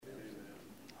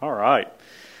All right.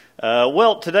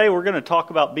 Well, today we're going to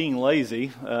talk about being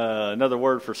lazy, another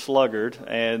word for sluggard.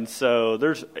 And so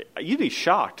you'd be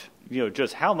shocked,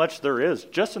 just how much there is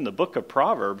just in the book of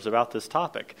Proverbs about this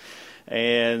topic.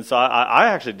 And so I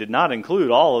actually did not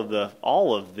include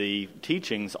all of the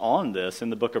teachings on this in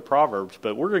the book of Proverbs,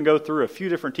 but we're going to go through a few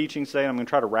different teachings today, and I'm going to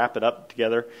try to wrap it up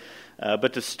together.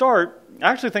 But to start,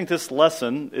 I actually think this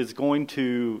lesson is going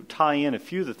to tie in a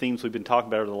few of the themes we've been talking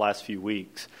about over the last few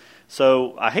weeks.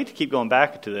 So I hate to keep going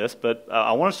back to this, but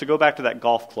I want us to go back to that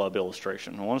golf club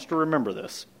illustration. I want us to remember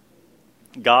this.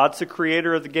 God's the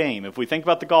creator of the game. If we think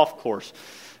about the golf course,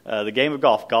 the game of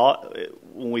golf,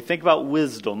 when we think about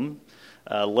wisdom,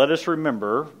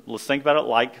 let's think about it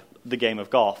like the game of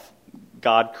golf.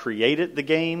 God created the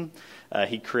game.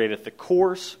 He created the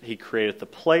course, He created the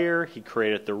player, He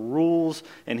created the rules,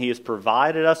 and He has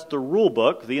provided us the rule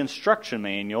book, the instruction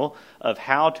manual of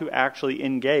how to actually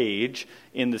engage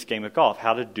in this game of golf,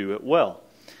 how to do it well.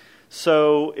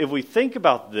 So if we think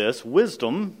about this,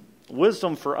 wisdom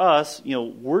for us,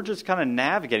 we're just kind of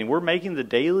navigating. We're making the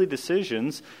daily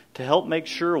decisions to help make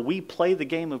sure we play the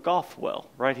game of golf well,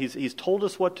 right? He's told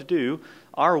us what to do.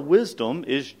 Our wisdom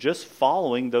is just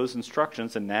following those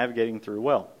instructions and navigating through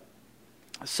well.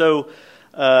 So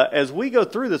as we go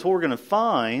through this, what we're going to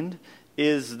find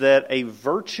is that a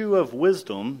virtue of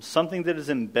wisdom, something that is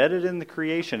embedded in the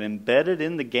creation, embedded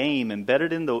in the game,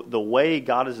 embedded in the way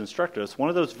God has instructed us, one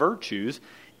of those virtues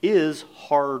is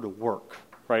hard work,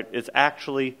 right? It's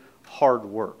actually hard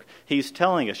work. He's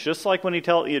telling us, just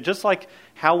like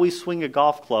how we swing a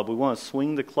golf club, we want to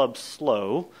swing the club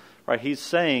slow, right? He's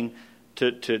saying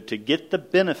to get the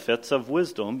benefits of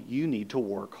wisdom, you need to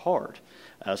work hard.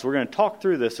 So we're going to talk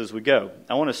through this as we go.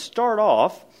 I want to start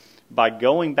off by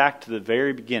going back to the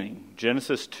very beginning,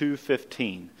 Genesis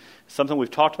 2:15. Something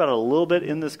we've talked about a little bit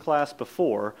in this class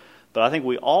before, but I think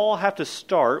we all have to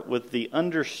start with the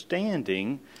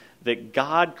understanding that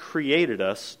God created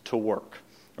us to work.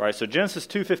 All right, so Genesis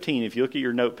 2:15, if you look at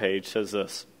your note page, says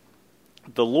this: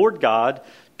 "The Lord God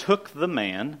took the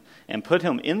man and put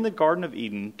him in the Garden of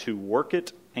Eden to work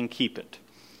it and keep it."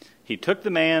 He took the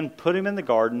man, put him in the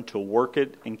garden to work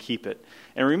it and keep it.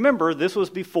 And remember, this was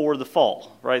before the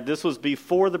fall, right? This was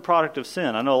before the product of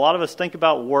sin. I know a lot of us think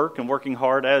about work and working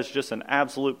hard as just an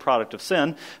absolute product of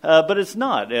sin, but it's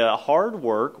not. Hard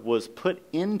work was put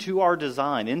into our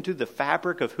design, into the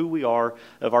fabric of who we are,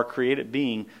 of our created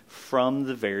being from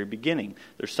the very beginning.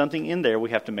 There's something in there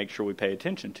we have to make sure we pay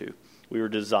attention to. We were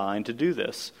designed to do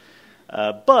this.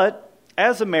 But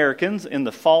as Americans in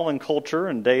the fallen culture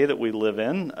and day that we live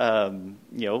in,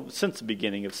 since the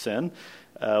beginning of sin,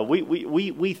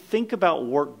 we think about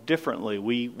work differently.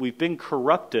 We've been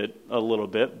corrupted a little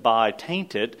bit,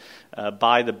 tainted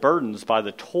by the burdens, by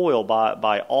the toil,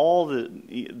 by all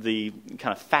the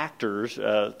kind of factors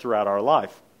throughout our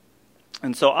life.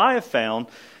 And so I have found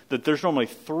that there's normally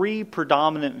three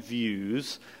predominant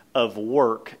views of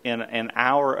work in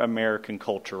our American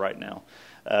culture right now.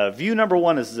 View number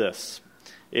one is this.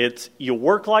 It's you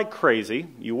work like crazy.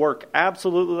 You work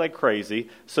absolutely like crazy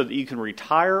so that you can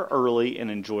retire early and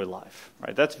enjoy life.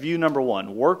 Right? That's view number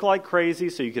one. Work like crazy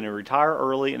so you can retire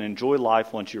early and enjoy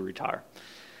life once you retire.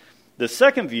 The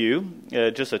second view,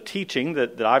 just a teaching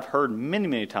that I've heard many,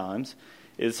 many times,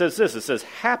 it says this. It says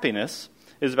happiness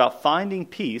is about finding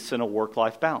peace in a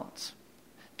work-life balance.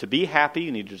 To be happy,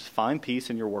 you need to just find peace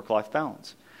in your work-life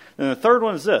balance. And the third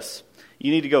one is this.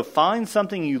 You need to go find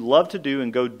something you love to do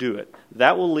and go do it.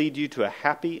 That will lead you to a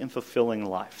happy and fulfilling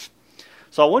life.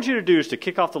 So I want you to do is to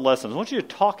kick off the lessons. I want you to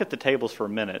talk at the tables for a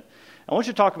minute. I want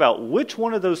you to talk about which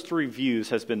one of those three views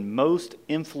has been most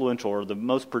influential or the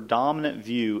most predominant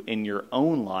view in your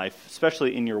own life,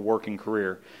 especially in your working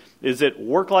career. Is it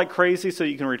work like crazy so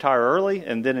you can retire early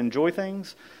and then enjoy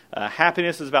things?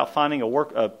 Happiness is about finding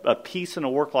a peace in a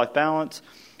work-life balance.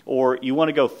 Or you want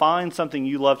to go find something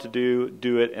you love to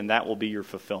do it, and that will be your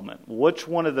fulfillment. Which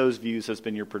one of those views has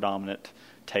been your predominant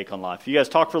take on life? You guys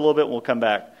talk for a little bit, and we'll come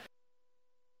back.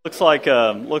 Looks like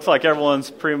everyone's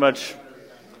pretty much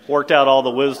worked out all the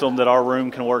wisdom that our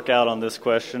room can work out on this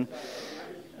question.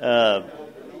 I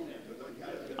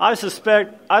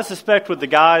suspect with the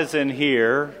guys in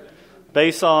here,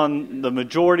 based on the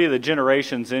majority of the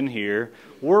generations in here,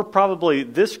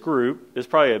 this group is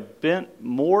probably a bent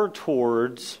more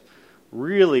towards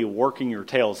really working your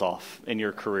tails off in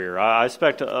your career. I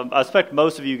expect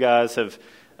most of you guys have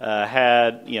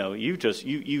had,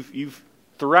 you've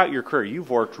throughout your career,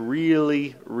 you've worked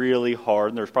really, really hard,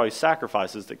 and there's probably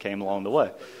sacrifices that came along the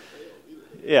way.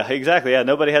 Yeah, exactly. Yeah,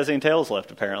 nobody has any tails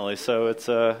left apparently. So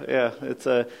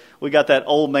we got that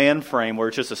old man frame where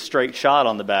it's just a straight shot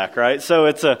on the back, right? So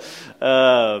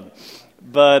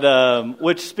But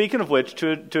which, speaking of which,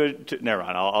 never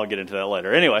mind. I'll get into that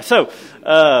later. Anyway, so,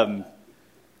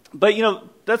 but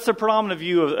that's the predominant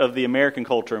view of the American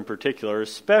culture in particular,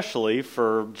 especially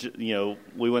for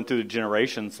we went through the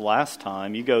generations last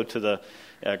time. You go to the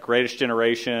greatest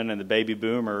generation and the baby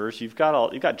boomers. You've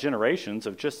got generations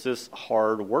of just this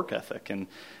hard work ethic, and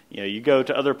you go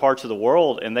to other parts of the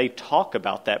world and they talk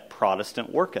about that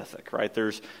Protestant work ethic, right?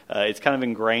 It's kind of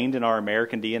ingrained in our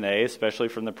American DNA, especially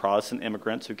from the Protestant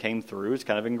immigrants who came through. It's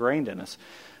kind of ingrained in us,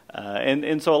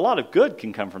 and so a lot of good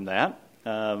can come from that,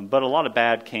 but a lot of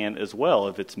bad can as well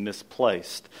if it's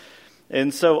misplaced.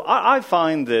 And so I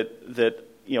find that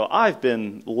I've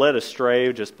been led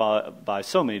astray just by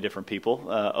so many different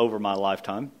people over my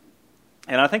lifetime.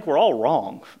 And I think we're all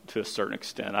wrong to a certain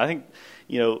extent. I think,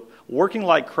 working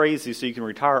like crazy so you can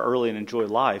retire early and enjoy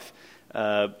life,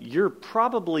 you're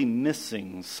probably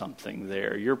missing something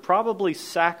there. You're probably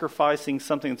sacrificing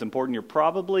something that's important. You're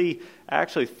probably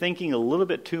actually thinking a little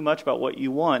bit too much about what you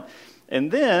want. And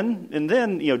then,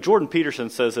 Jordan Peterson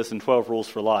says this in 12 Rules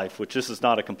for Life, which this is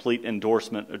not a complete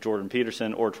endorsement of Jordan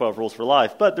Peterson or 12 Rules for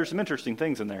Life, but there's some interesting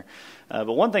things in there.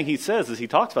 But one thing he says is he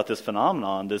talks about this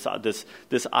phenomenon,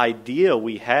 this idea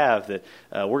we have that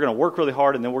we're going to work really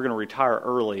hard and then we're going to retire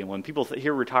early. And when people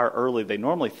hear retire early, they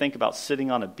normally think about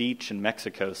sitting on a beach in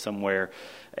Mexico somewhere.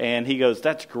 And he goes,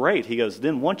 that's great. He goes,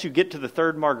 then once you get to the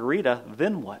third margarita,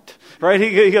 then what? Right?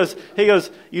 He goes,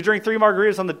 you drink 3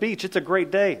 margaritas on the beach. It's a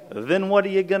great day. Then what are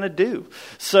you going to do?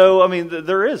 So,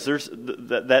 there's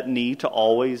that need to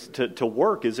always to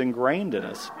work is ingrained in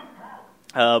us.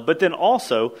 But then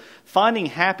also, finding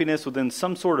happiness within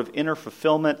some sort of inner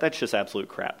fulfillment, that's just absolute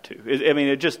crap too.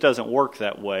 It just doesn't work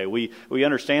that way. We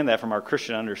understand that from our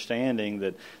Christian understanding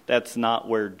that that's not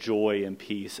where joy and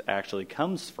peace actually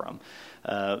comes from.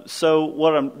 So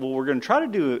what we're going to try to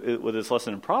do with this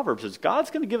lesson in Proverbs is God's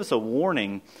going to give us a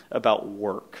warning about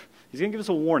work. He's going to give us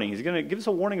a warning. He's going to give us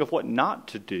a warning of what not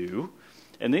to do.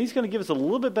 And then he's going to give us a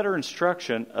little bit better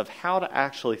instruction of how to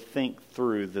actually think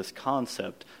through this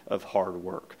concept of hard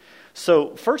work.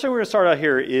 So first thing we're going to start out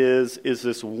here is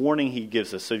this warning he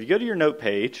gives us. So if you go to your note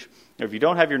page, or if you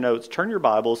don't have your notes, turn your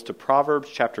Bibles to Proverbs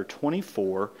chapter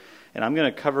 24, and I'm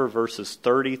going to cover verses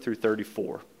 30 through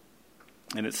 34.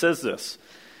 And it says this,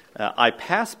 I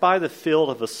passed by the field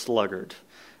of a sluggard,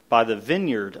 by the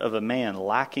vineyard of a man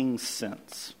lacking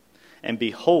sense. And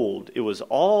behold, it was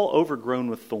all overgrown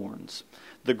with thorns.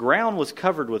 The ground was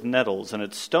covered with nettles, and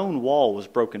its stone wall was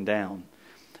broken down.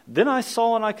 Then I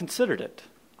saw and I considered it.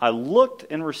 I looked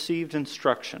and received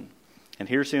instruction. And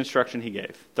here's the instruction he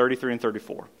gave, 33 and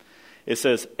 34. It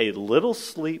says, a little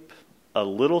sleep, a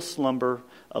little slumber,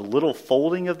 a little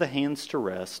folding of the hands to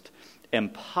rest,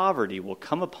 and poverty will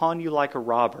come upon you like a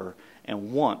robber,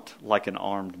 and want like an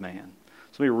armed man.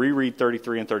 So let me reread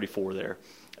 33 and 34 there.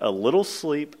 A little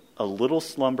sleep, a little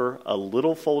slumber, a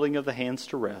little folding of the hands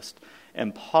to rest,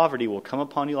 and poverty will come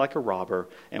upon you like a robber,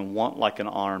 and want like an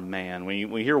armed man. When you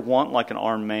hear want like an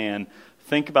armed man,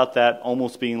 think about that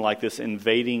almost being like this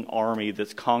invading army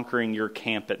that's conquering your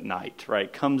camp at night,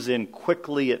 right? Comes in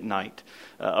quickly at night.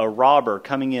 A robber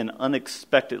coming in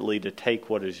unexpectedly to take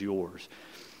what is yours.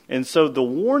 And so the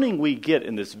warning we get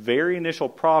in this very initial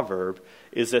proverb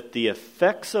is that the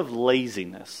effects of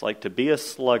laziness, like to be a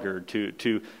sluggard,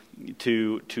 to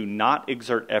not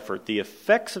exert effort, the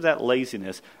effects of that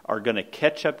laziness are going to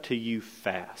catch up to you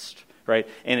fast, right?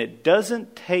 And it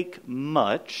doesn't take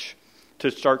much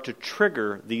to start to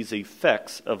trigger these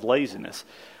effects of laziness.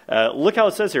 Look how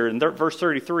it says here in verse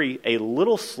 33, a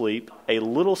little sleep, a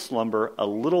little slumber, a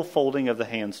little folding of the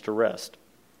hands to rest.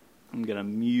 I'm going to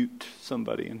mute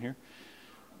somebody in here.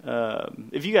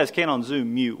 If you guys can on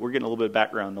Zoom, mute. We're getting a little bit of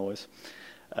background noise.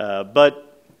 But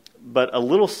a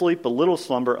little sleep, a little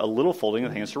slumber, a little folding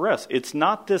of the hands to rest. It's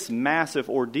not this massive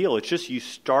ordeal. It's just you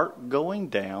start going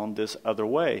down this other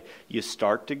way. You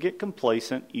start to get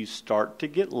complacent. You start to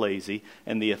get lazy.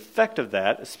 And the effect of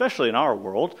that, especially in our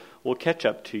world, will catch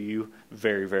up to you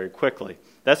very, very quickly.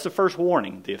 That's the first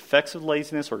warning. The effects of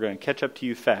laziness are going to catch up to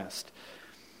you fast.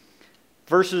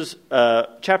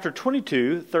 Chapter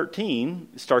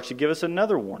 22:13 starts to give us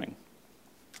another warning.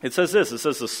 It says this, it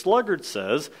says, the sluggard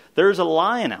says, there's a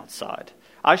lion outside.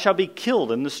 I shall be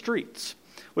killed in the streets.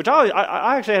 Which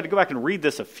I actually had to go back and read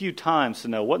this a few times to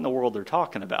know what in the world they're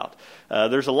talking about.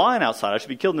 There's a lion outside. I should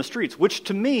be killed in the streets. Which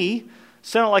to me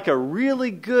sounded like a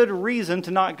really good reason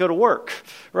to not go to work,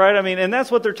 right? I mean, and that's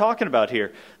what they're talking about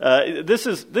here. This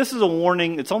is a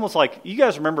warning. It's almost like, you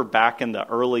guys remember back in the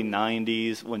early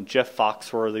 90s when Jeff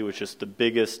Foxworthy was just the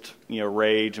biggest,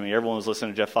 rage. I mean, everyone was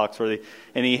listening to Jeff Foxworthy,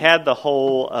 and he had the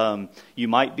whole, you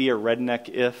might be a redneck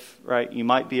if, right? You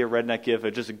might be a redneck if.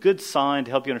 It's just a good sign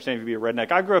to help you understand if you be a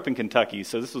redneck. I grew up in Kentucky,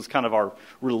 so this was kind of our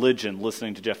religion,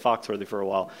 listening to Jeff Foxworthy for a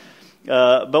while.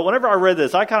 But whenever I read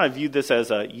this, I kind of viewed this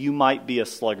as you might be a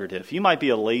sluggard if. You might be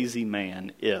a lazy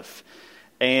man if.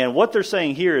 And what they're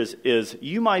saying here is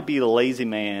you might be a lazy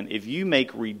man if you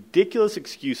make ridiculous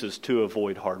excuses to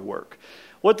avoid hard work.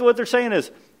 What they're saying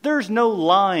is, there's no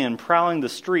lion prowling the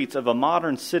streets of a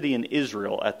modern city in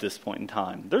Israel at this point in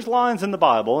time. There's lions in the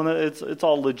Bible, and it's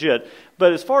all legit.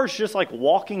 But as far as just like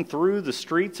walking through the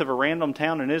streets of a random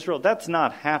town in Israel, that's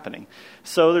not happening.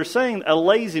 So they're saying a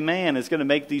lazy man is going to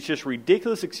make these just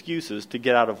ridiculous excuses to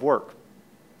get out of work.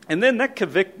 And then that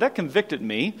convicted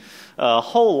me a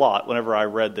whole lot whenever I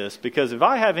read this, because if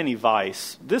I have any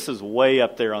vice, this is way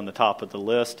up there on the top of the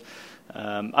list.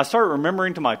 I started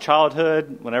remembering to my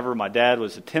childhood, whenever my dad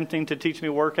was attempting to teach me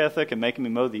work ethic and making me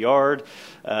mow the yard,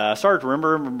 I started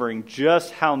remembering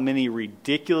just how many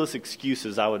ridiculous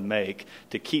excuses I would make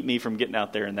to keep me from getting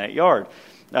out there in that yard.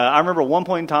 I remember one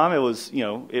point in time, it was,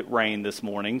 it rained this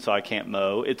morning, so I can't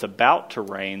mow. It's about to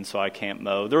rain, so I can't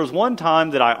mow. There was one time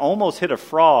that I almost hit a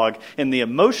frog, and the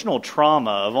emotional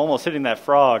trauma of almost hitting that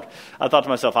frog, I thought to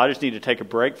myself, I just need to take a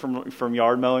break from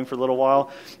yard mowing for a little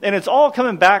while. And it's all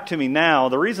coming back to me now.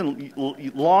 The reason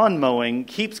lawn mowing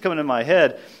keeps coming in my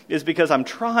head is because I'm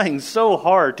trying so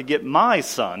hard to get my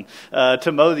son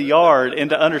to mow the yard and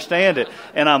to understand it.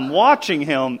 And I'm watching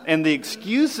him, and the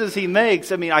excuses he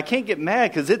makes, I can't get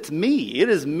mad because it's me. It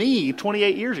is me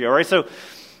 28 years ago, right?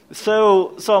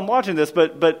 So I'm watching this,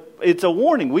 but it's a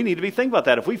warning. We need to be thinking about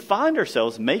that. If we find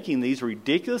ourselves making these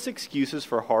ridiculous excuses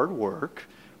for hard work,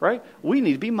 right, we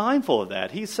need to be mindful of that.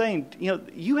 He's saying,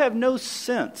 you have no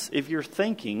sense if you're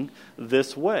thinking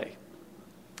this way.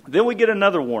 Then we get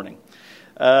another warning.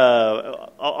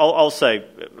 I'll say,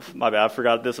 my bad, I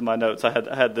forgot this in my notes. I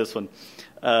had this one.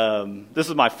 This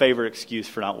is my favorite excuse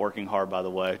for not working hard, by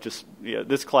the way.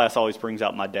 This class always brings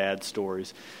out my dad's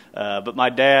stories. But my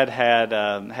dad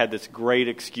had this great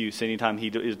excuse anytime he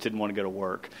didn't want to go to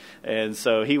work. And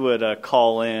so he would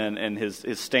call in, and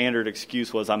his standard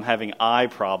excuse was, I'm having eye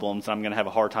problems, and I'm going to have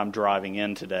a hard time driving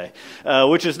in today.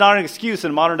 Which is not an excuse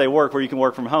in modern day work where you can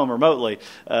work from home remotely.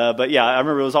 But yeah, I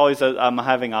remember it was always, I'm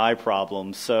having eye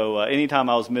problems. So anytime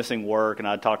I was missing work and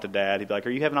I'd talk to Dad, he'd be like,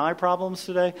 are you having eye problems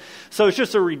today? So it's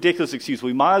just a ridiculous excuse.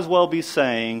 We might as well be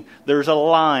saying there's a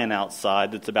lion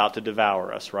outside that's about to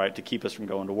devour us, right, to keep us from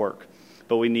going to work.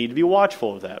 But we need to be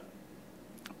watchful of that.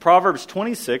 Proverbs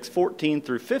 26:14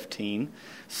 through 15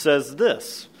 says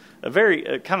this, a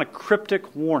very kind of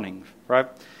cryptic warning, right?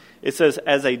 It says,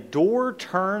 as a door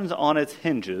turns on its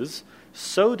hinges,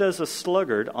 so does a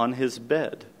sluggard on his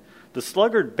bed. The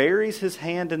sluggard buries his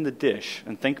hand in the dish.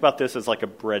 And think about this as like a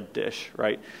bread dish,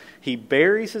 right? He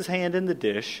buries his hand in the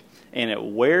dish, and it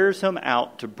wears him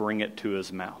out to bring it to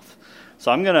his mouth.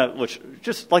 So I'm going to, which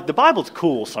just like the Bible's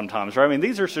cool sometimes, right?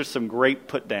 These are just some great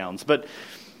put downs. But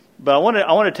I want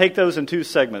to take those in two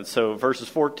segments. So verses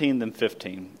 14 then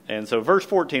 15. And so verse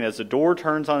 14, as the door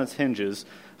turns on its hinges,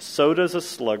 so does a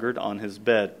sluggard on his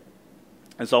bed.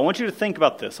 And so I want you to think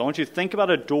about this. I want you to think about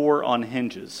a door on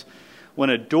hinges. When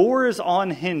a door is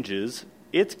on hinges,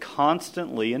 it's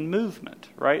constantly in movement,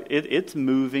 right? It's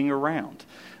moving around.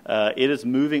 It is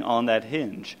moving on that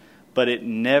hinge, but it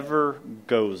never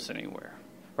goes anywhere,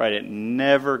 right? It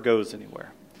never goes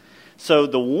anywhere. So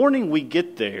the warning we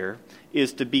get there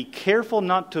is to be careful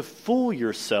not to fool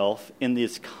yourself in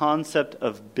this concept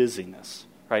of busyness,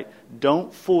 right?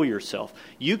 Don't fool yourself.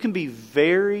 You can be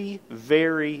very,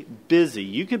 very busy.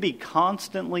 You can be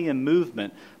constantly in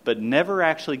movement, but never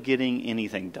actually getting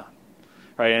anything done.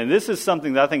 Right, and this is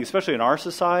something that I think, especially in our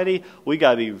society, we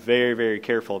got to be very, very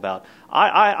careful about.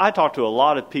 I talk to a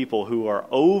lot of people who are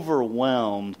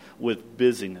overwhelmed with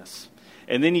busyness.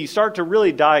 And then you start to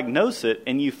really diagnose it,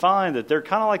 and you find that they're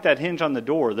kind of like that hinge on the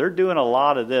door. They're doing a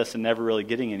lot of this and never really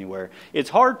getting anywhere. It's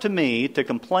hard to me to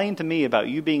complain to me about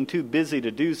you being too busy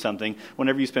to do something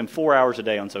whenever you spend 4 hours a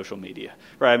day on social media.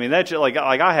 Right? That's like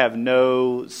I have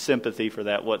no sympathy for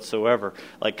that whatsoever.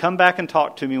 Like, come back and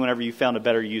talk to me whenever you found a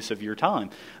better use of your time.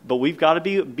 But we've got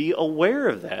to be aware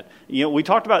of that. We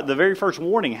talked about the very first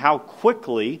warning, how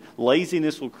quickly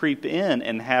laziness will creep in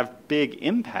and have big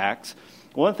impacts.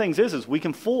 One of the things is we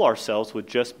can fool ourselves with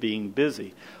just being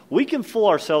busy. We can fool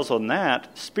ourselves on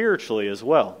that spiritually as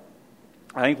well.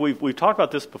 I think we've talked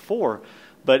about this before,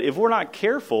 But if we're not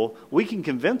careful, we can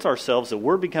convince ourselves that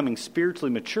we're becoming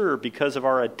spiritually mature because of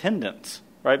our attendance,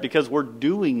 right? Because we're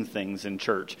doing things in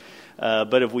church.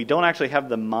 But if we don't actually have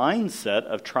the mindset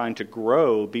of trying to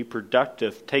grow, be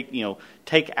productive,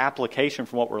 take application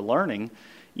from what we're learning,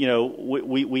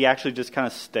 we actually just kind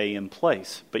of stay in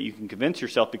place. But you can convince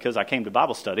yourself, because I came to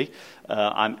Bible study,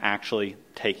 I'm actually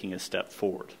taking a step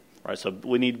forward, right? So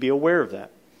we need to be aware of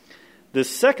that. The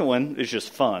second one is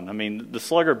just fun. I mean, the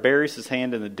sluggard buries his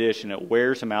hand in the dish and it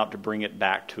wears him out to bring it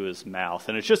back to his mouth.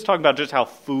 And it's just talking about just how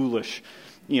foolish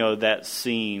that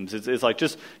seems. It's like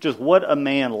just what a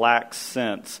man lacks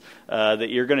sense, that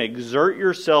you're going to exert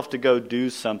yourself to go do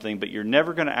something, but you're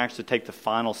never going to actually take the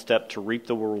final step to reap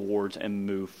the rewards and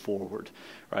move forward,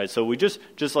 right? So we just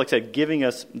like I said, giving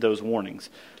us those warnings.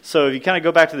 So if you kind of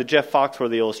go back to the Jeff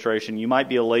Foxworthy illustration, you might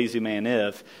be a lazy man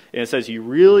if, and it says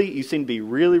you seem to be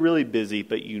really, really busy,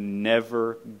 but you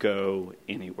never go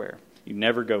anywhere. You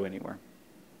never go anywhere.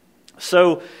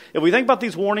 So if we think about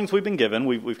these warnings we've been given,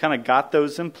 we've kind of got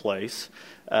those in place.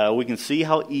 We can see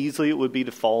how easily it would be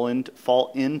to fall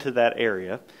into that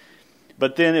area.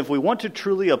 But then if we want to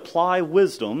truly apply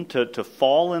wisdom to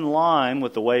fall in line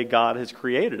with the way God has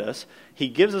created us, he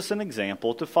gives us an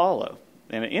example to follow.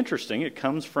 And interesting, it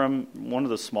comes from one of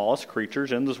the smallest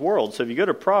creatures in this world. So if you go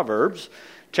to Proverbs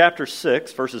chapter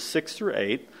 6, verses 6 through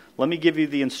 8, let me give you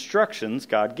the instructions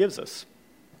God gives us.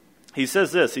 He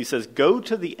says this, he says, "Go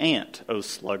to the ant, O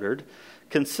sluggard,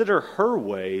 consider her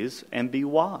ways and be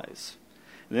wise."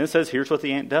 And then it says, here's what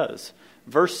the ant does.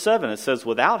 Verse 7, it says,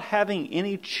 "Without having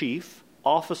any chief,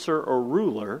 officer, or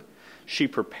ruler, she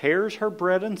prepares her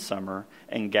bread in summer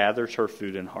and gathers her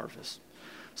food in harvest."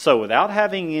 So without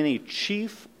having any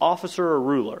chief, officer, or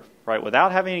ruler, right?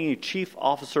 Without having any chief,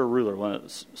 officer, or ruler. I want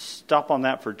to stop on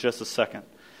that for just a second.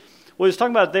 What he's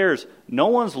talking about there is no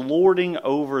one's lording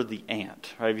over the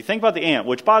ant. Right? If you think about the ant,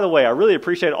 which, by the way, I really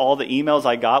appreciate all the emails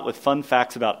I got with fun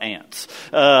facts about ants.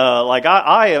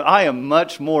 I am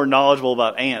much more knowledgeable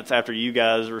about ants after you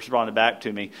guys responded back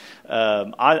to me.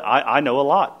 I know a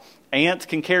lot. Ants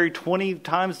can carry 20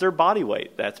 times their body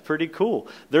weight. That's pretty cool.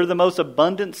 They're the most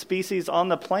abundant species on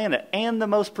the planet and the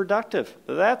most productive.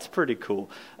 That's pretty cool.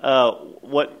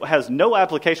 What has no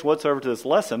application whatsoever to this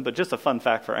lesson, but just a fun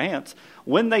fact for ants,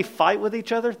 when they fight with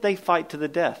each other, they fight to the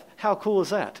death. How cool is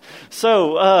that?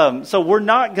 So we're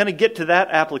not going to get to that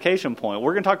application point.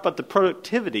 We're going to talk about the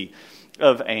productivity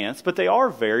of ants, but they are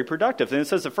very productive. And it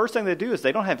says the first thing they do is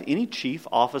they don't have any chief,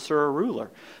 officer, or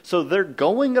ruler. So they're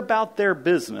going about their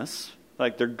business,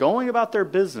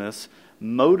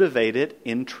 motivated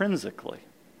intrinsically,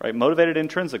 right? Motivated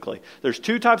intrinsically. There's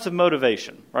two types of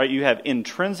motivation, right? You have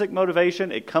intrinsic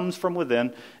motivation, it comes from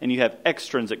within, and you have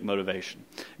extrinsic motivation.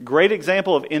 Great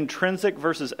example of intrinsic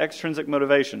versus extrinsic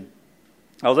motivation.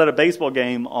 I was at a baseball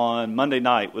game on Monday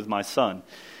night with my son.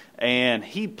 And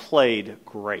he played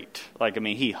great.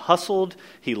 He hustled.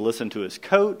 He listened to his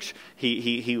coach.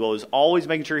 He was always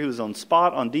making sure he was on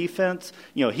spot on defense.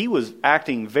 He was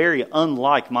acting very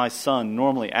unlike my son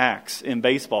normally acts in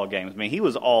baseball games. He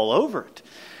was all over it.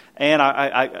 And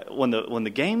when the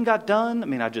game got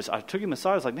done, I took him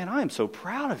aside. I was like, man, I am so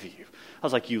proud of you. I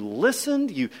was like, you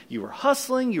listened. You were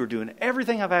hustling. You were doing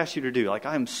everything I've asked you to do.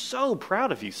 I am so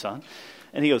proud of you, son.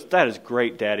 And he goes, "That is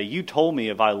great, Daddy. You told me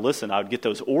if I listened, I would get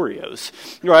those Oreos,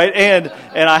 right?" And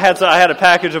I had a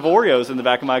package of Oreos in the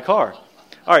back of my car.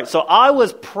 All right, so I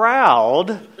was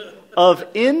proud of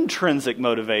intrinsic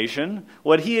motivation.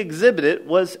 What he exhibited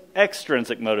was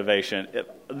extrinsic motivation.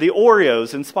 The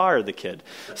Oreos inspired the kid.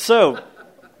 So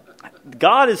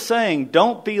God is saying,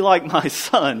 don't be like my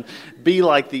son. Be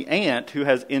like the ant who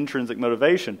has intrinsic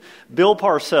motivation. Bill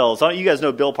Parcells, you guys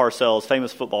know Bill Parcells,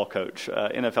 famous football coach,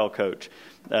 NFL coach.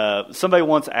 Somebody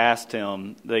once asked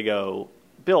him, they go,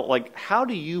 "Bill, how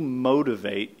do you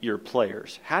motivate your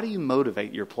players? How do you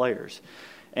motivate your players?"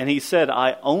 And he said,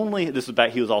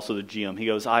 he was also the GM. He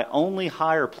goes, "I only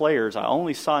hire players, I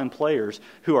only sign players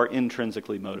who are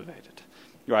intrinsically motivated."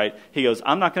 Right? He goes,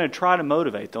 "I'm not going to try to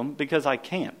motivate them because I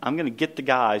can't. I'm going to get the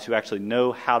guys who actually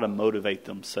know how to motivate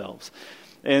themselves."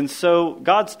 And so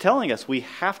God's telling us we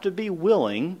have to be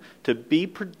willing to be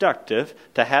productive,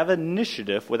 to have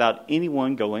initiative without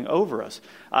anyone going over us.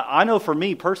 I know for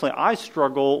me personally, I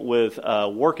struggle with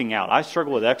working out. I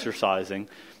struggle with exercising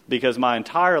because my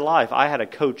entire life I had a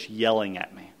coach yelling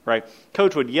at me. Right?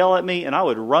 Coach would yell at me and I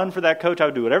would run for that coach. I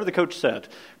would do whatever the coach said.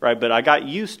 Right? But I got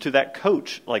used to that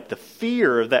coach. The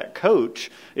fear of that coach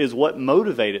is what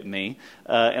motivated me.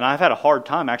 And I've had a hard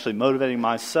time actually motivating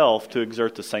myself to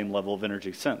exert the same level of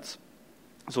energy since.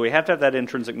 So we have to have that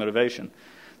intrinsic motivation.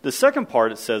 The second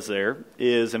part it says there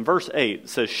is in verse 8. It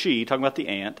says, "She," talking about the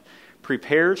ant,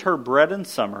 prepares her bread in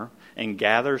summer and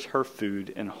gathers her food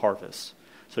in harvest.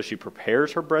 So she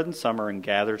prepares her bread in summer and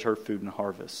gathers her food in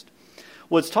harvest.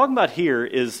 What it's talking about here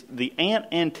is the ant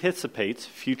anticipates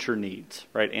future needs,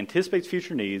 right? Anticipates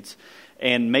future needs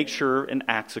and makes sure and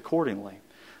acts accordingly.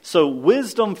 So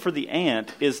wisdom for the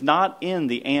ant is not in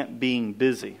the ant being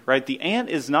busy, right? The ant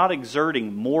is not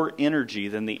exerting more energy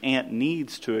than the ant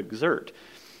needs to exert.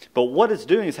 But what it's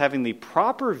doing is having the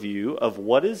proper view of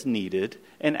what is needed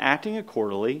and acting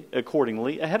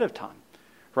accordingly ahead of time,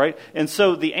 right? And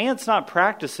so the ant's not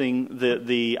practicing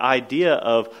the idea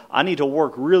of, I need to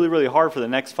work really, really hard for the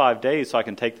next 5 days so I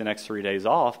can take the next 3 days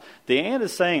off. The ant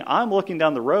is saying, I'm looking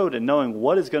down the road and knowing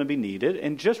what is going to be needed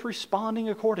and just responding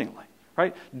accordingly,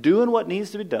 right? Doing what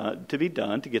needs to be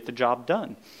done to get the job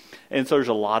done. And so there's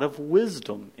a lot of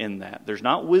wisdom in that. There's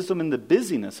not wisdom in the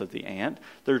busyness of the ant.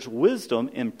 There's wisdom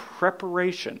in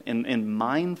preparation, in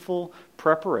mindful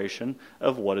preparation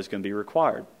of what is going to be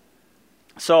required.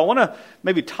 So I want to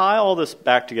maybe tie all this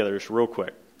back together just real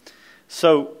quick.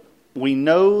 So we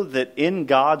know that in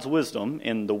God's wisdom,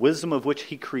 in the wisdom of which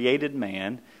He created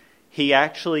man, He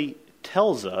actually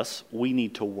tells us we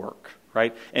need to work,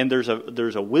 right? And there's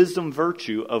a wisdom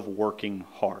virtue of working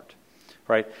hard,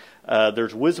 right?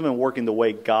 There's wisdom in working the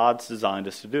way God's designed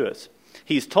us to do it.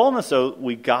 He's told us, though,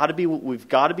 we've got to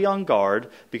be on guard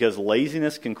because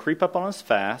laziness can creep up on us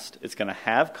fast. It's going to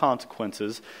have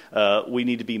consequences. We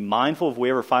need to be mindful if we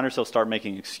ever find ourselves start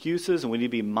making excuses, and we need to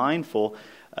be mindful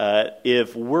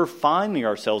if we're finding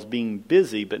ourselves being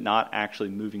busy but not actually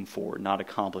moving forward, not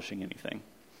accomplishing anything.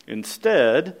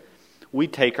 Instead, we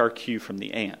take our cue from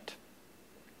the ant.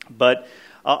 But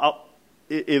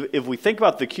if we think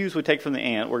about the cues we take from the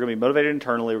ant, we're going to be motivated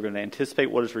internally, we're going to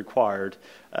anticipate what is required,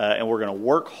 and we're going to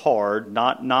work hard,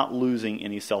 not losing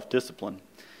any self-discipline.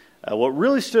 What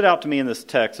really stood out to me in this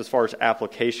text as far as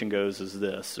application goes is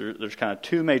this. There's kind of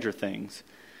two major things.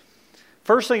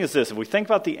 First thing is this. If we think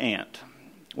about the ant,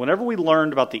 whenever we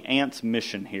learned about the ant's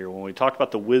mission here, when we talked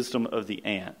about the wisdom of the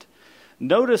ant,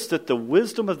 notice that the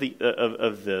wisdom of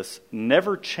this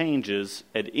never changes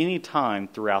at any time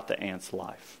throughout the ant's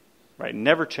life. Right,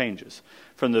 never changes.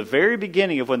 From the very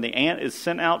beginning of when the ant is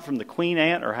sent out from the queen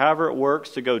ant or however it works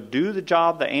to go do the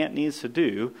job the ant needs to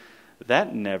do,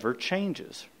 that never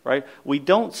changes. Right? We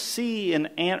don't see an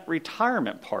ant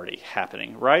retirement party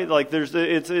happening. Right? Like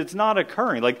it's not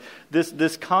occurring. Like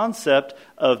this concept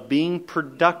of being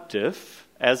productive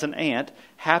as an ant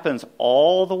happens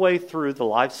all the way through the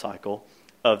life cycle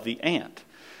of the ant.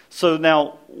 So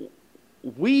now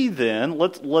we then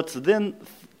let's then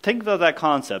think about that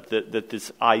concept, that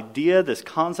this idea, this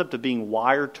concept of being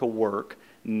wired to work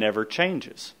never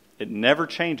changes. It never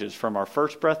changes from our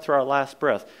first breath to our last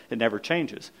breath. It never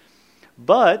changes.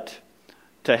 But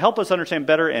to help us understand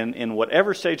better in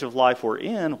whatever stage of life we're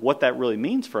in, what that really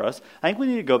means for us, I think we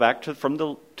need to go back to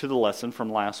the lesson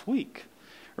from last week.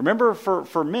 Remember,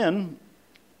 for men,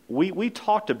 we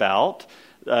talked about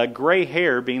gray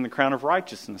hair being the crown of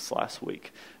righteousness last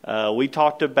week. We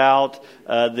talked about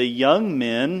the young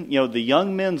men. You know, the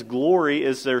young men's glory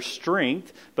is their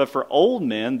strength, but for old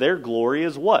men, their glory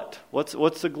is what?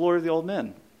 What's the glory of the old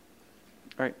men?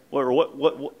 All right. What do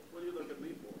you look at me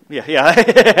for? Yeah.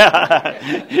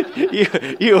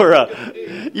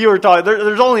 You were talking.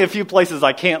 There's only a few places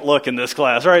I can't look in this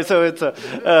class, right? So it's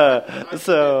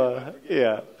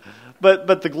yeah.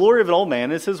 But the glory of an old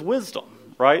man is his wisdom.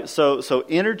 Right? So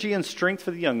energy and strength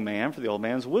for the young man, for the old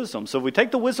man's wisdom. So if we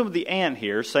take the wisdom of the ant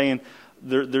here, saying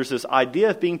there's this idea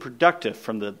of being productive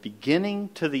from the beginning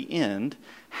to the end,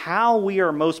 how we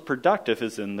are most productive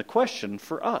is in the question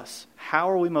for us.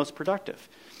 How are we most productive?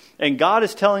 And God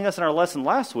is telling us in our lesson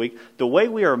last week, the way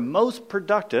we are most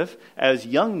productive as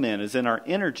young men is in our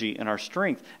energy and our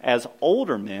strength. As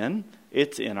older men,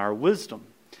 it's in our wisdom.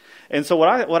 And so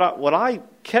what I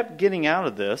kept getting out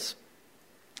of this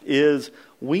is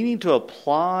we need to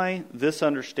apply this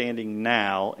understanding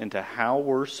now into how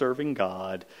we're serving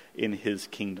God in His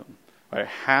kingdom. Right?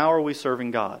 How are we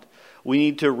serving God? We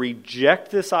need to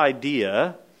reject this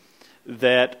idea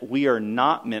that we are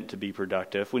not meant to be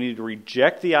productive. We need to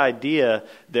reject the idea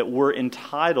that we're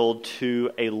entitled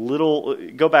to a little,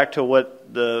 go back to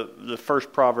what the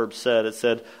first proverb said. It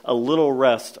said, a little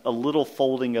rest, a little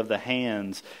folding of the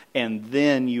hands, and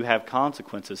then you have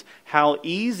consequences. How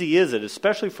easy is it,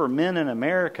 especially for men in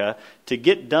America, to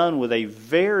get done with a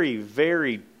very,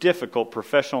 very difficult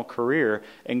professional career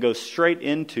and go straight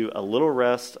into a little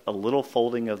rest, a little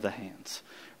folding of the hands,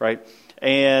 right?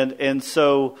 And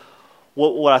so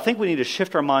what I think we need to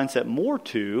shift our mindset more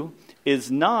to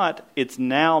is not, it's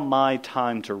now my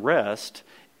time to rest.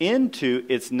 into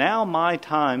it's now my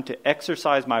time to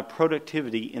exercise my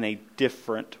productivity in a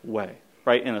different way,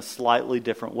 right? In a slightly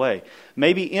different way.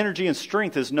 Maybe energy and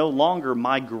strength is no longer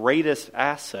my greatest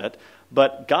asset,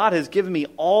 but God has given me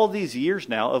all these years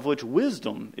now, of which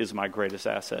wisdom is my greatest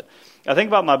asset. I think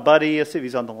about my buddy. Let's see if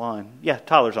he's on the line. Yeah,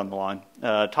 Tyler's on the line.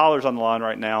 Tyler's on the line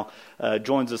right now,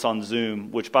 joins us on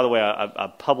Zoom, which, by the way,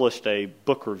 I published a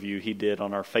book review he did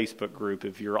on our Facebook group,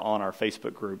 if you're on our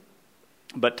Facebook group.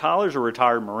 But Tyler's a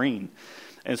retired Marine.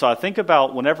 And so I think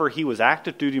about whenever he was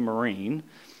active duty Marine,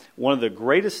 one of the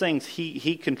greatest things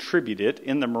he contributed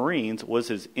in the Marines was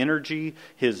his energy,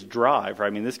 his drive. Right? I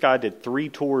mean, this guy did 3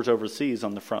 tours overseas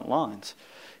on the front lines.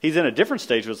 He's in a different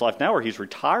stage of his life now where he's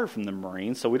retired from the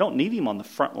Marines, so we don't need him on the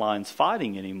front lines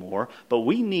fighting anymore, but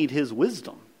we need his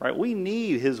wisdom, right? We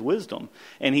need his wisdom,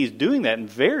 and he's doing that in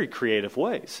very creative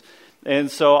ways.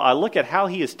 And so I look at how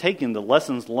he is taking the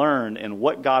lessons learned and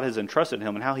what God has entrusted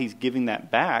him and how he's giving that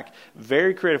back,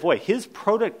 very creative way. His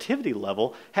productivity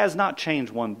level has not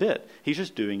changed one bit. He's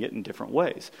just doing it in different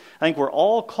ways. I think we're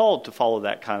all called to follow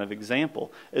that kind of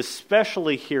example,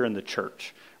 especially here in the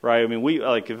church. Right? I mean,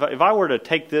 if I were to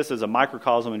take this as a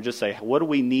microcosm and just say, what do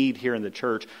we need here in the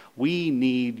church? We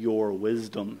need your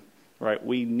wisdom. Right?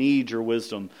 We need your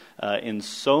wisdom in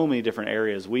so many different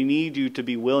areas. We need you to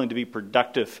be willing to be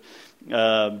productive,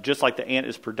 just like the ant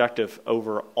is productive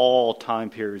over all time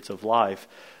periods of life,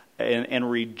 and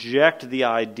reject the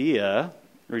idea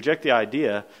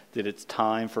that it's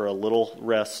time for a little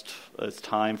rest. It's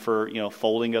time for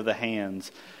folding of the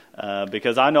hands,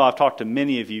 because I know I've talked to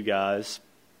many of you guys,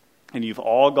 and you've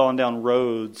all gone down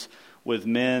roads with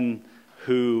men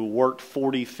who worked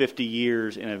 40, 50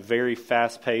 years in a very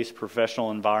fast-paced professional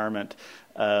environment,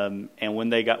 and when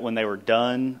they were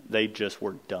done, they just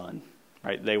were done.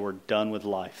 Right? They were done with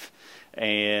life,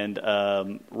 and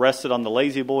rested on the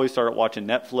lazy boys, started watching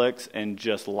Netflix, and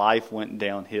just life went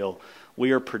downhill.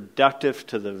 We are productive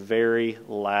to the very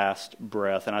last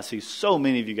breath, and I see so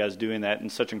many of you guys doing that in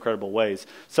such incredible ways.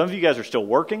 Some of you guys are still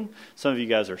working. Some of you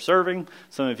guys are serving.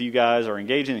 Some of you guys are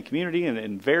engaging in the community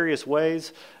in various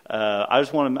ways. I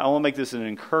want to make this an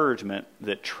encouragement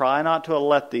that try not to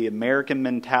let the American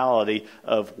mentality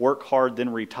of work hard,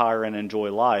 then retire and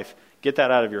enjoy life, get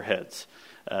that out of your heads.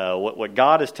 What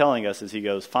God is telling us is He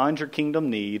goes, find your kingdom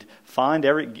need,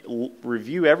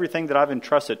 review everything that I've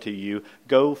entrusted to you,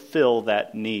 go fill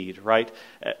that need, right?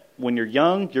 When you're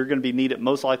young, you're going to be needed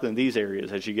most likely in these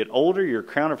areas. As you get older, your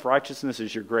crown of righteousness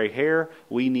is your gray hair.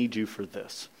 We need you for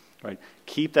this, right?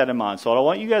 Keep that in mind. So what I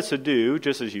want you guys to do,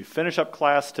 just as you finish up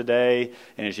class today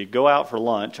and as you go out for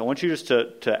lunch, I want you just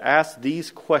to ask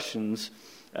these questions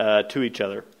to each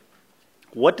other.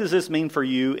 What does this mean for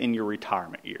you in your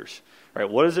retirement years? Right?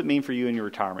 What does it mean for you in your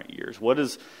retirement years?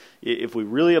 If we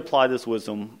really apply this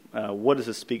wisdom, what does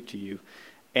it speak to you?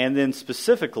 And then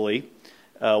specifically,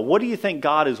 what do you think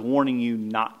God is warning you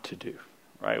not to do?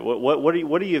 Right? What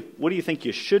do you think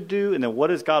you should do? And then what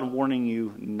is God warning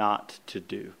you not to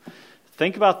do?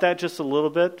 Think about that just a little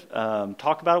bit.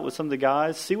 Talk about it with some of the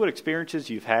guys. See what experiences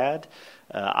you've had.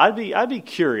 I'd be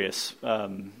curious.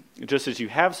 Just as you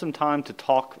have some time to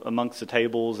talk amongst the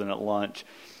tables and at lunch,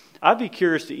 I'd be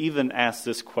curious to even ask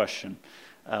this question.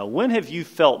 When have you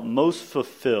felt most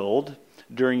fulfilled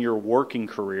during your working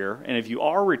career? And if you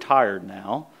are retired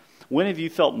now, when have you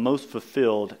felt most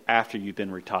fulfilled after you've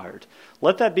been retired?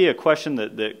 Let that be a question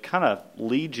that kind of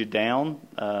leads you down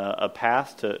a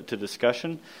path to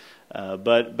discussion.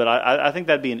 But I think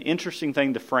that'd be an interesting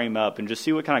thing to frame up and just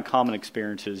see what kind of common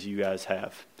experiences you guys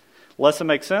have. Lesson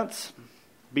make sense?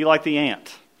 Be like the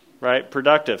ant, right?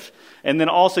 Productive. And then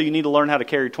also you need to learn how to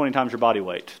carry 20 times your body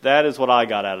weight. That is what I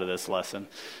got out of this lesson.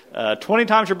 20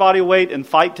 times your body weight and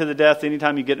fight to the death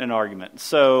anytime you get in an argument.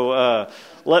 So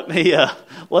let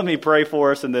me pray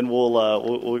for us, and then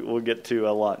we'll get to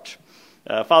lunch.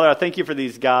 Father, I thank you for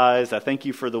these guys. I thank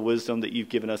you for the wisdom that you've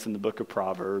given us in the book of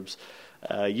Proverbs.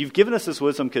 You've given us this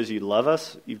wisdom because you love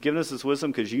us. You've given us this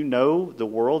wisdom because you know the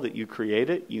world that you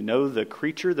created. You know the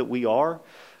creature that we are.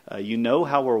 You know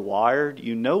how we're wired.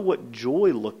 You know what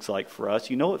joy looks like for us.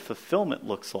 You know what fulfillment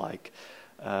looks like.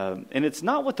 And it's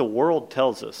not what the world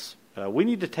tells us. We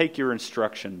need to take your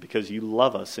instruction because you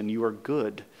love us and you are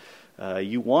good.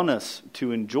 You want us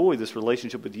to enjoy this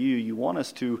relationship with you. You want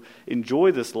us to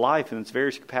enjoy this life in its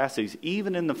various capacities,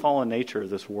 even in the fallen nature of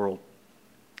this world.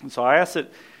 And so I ask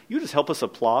that you just help us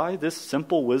apply this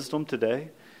simple wisdom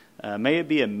today. May it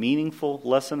be a meaningful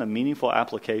lesson, a meaningful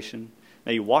application.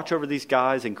 May you watch over these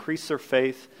guys, increase their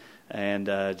faith, and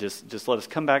just let us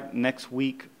come back next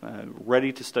week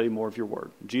ready to study more of your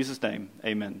word. In Jesus' name,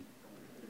 amen.